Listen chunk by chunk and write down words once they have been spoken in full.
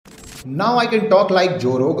Now I can talk like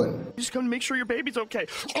Joe Rogan. Just come make sure your baby's okay.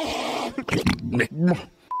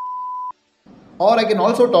 Or I can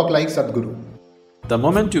also talk like Sadhguru. The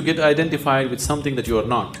moment you get identified with something that you are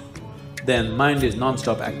not, then mind is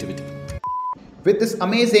non-stop activity. With this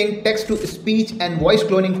amazing text-to-speech and voice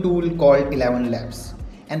cloning tool called 11 Labs.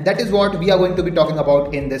 And that is what we are going to be talking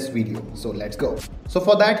about in this video. So let's go. So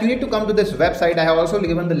for that, you need to come to this website. I have also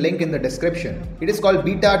given the link in the description. It is called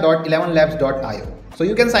beta.11labs.io. So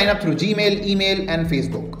you can sign up through Gmail, email and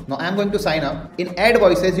Facebook. Now I'm going to sign up. In add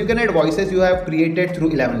voices, you can add voices you have created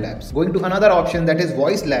through 11 Labs. Going to another option, that is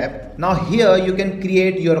Voice Lab. Now here you can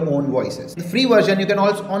create your own voices. In the free version, you can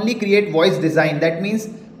also only create voice design. That means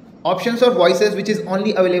options for voices which is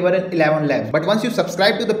only available in 11 Labs. But once you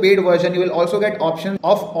subscribe to the paid version, you will also get option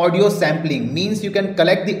of audio sampling. Means you can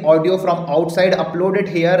collect the audio from outside, upload it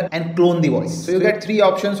here and clone the voice. So you get 3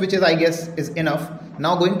 options, which is, I guess, is enough.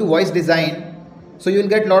 Now going to voice design. So you will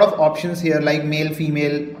get a lot of options here like male,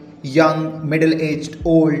 female, young, middle-aged,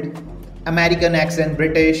 old, American accent,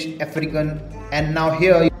 British, African, and now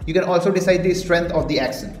here you can also decide the strength of the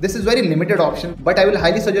accent. This is very limited option, but I will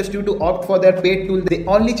highly suggest you to opt for their paid tool. They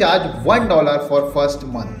only charge $1 for first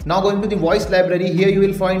month. Now going to the voice library, here you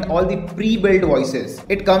will find all the pre-built voices.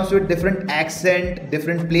 It comes with different accent,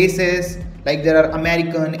 different places, like there are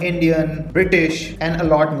American, Indian, British and a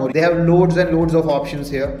lot more. They have loads and loads of options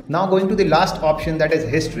here. Now going to the last option, that is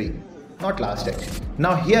history. Not last actually.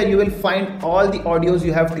 Now here you will find all the audios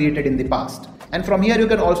you have created in the past. And from here you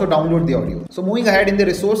can also download the audio. So moving ahead in the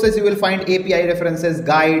resources, you will find API references,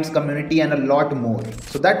 guides, community and a lot more.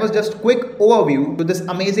 So that was just quick overview to this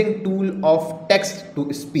amazing tool of text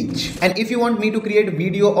to speech. And if you want me to create a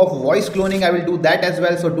video of voice cloning, I will do that as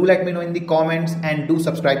well. So do let me know in the comments and do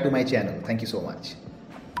subscribe to my channel. Thank you so much.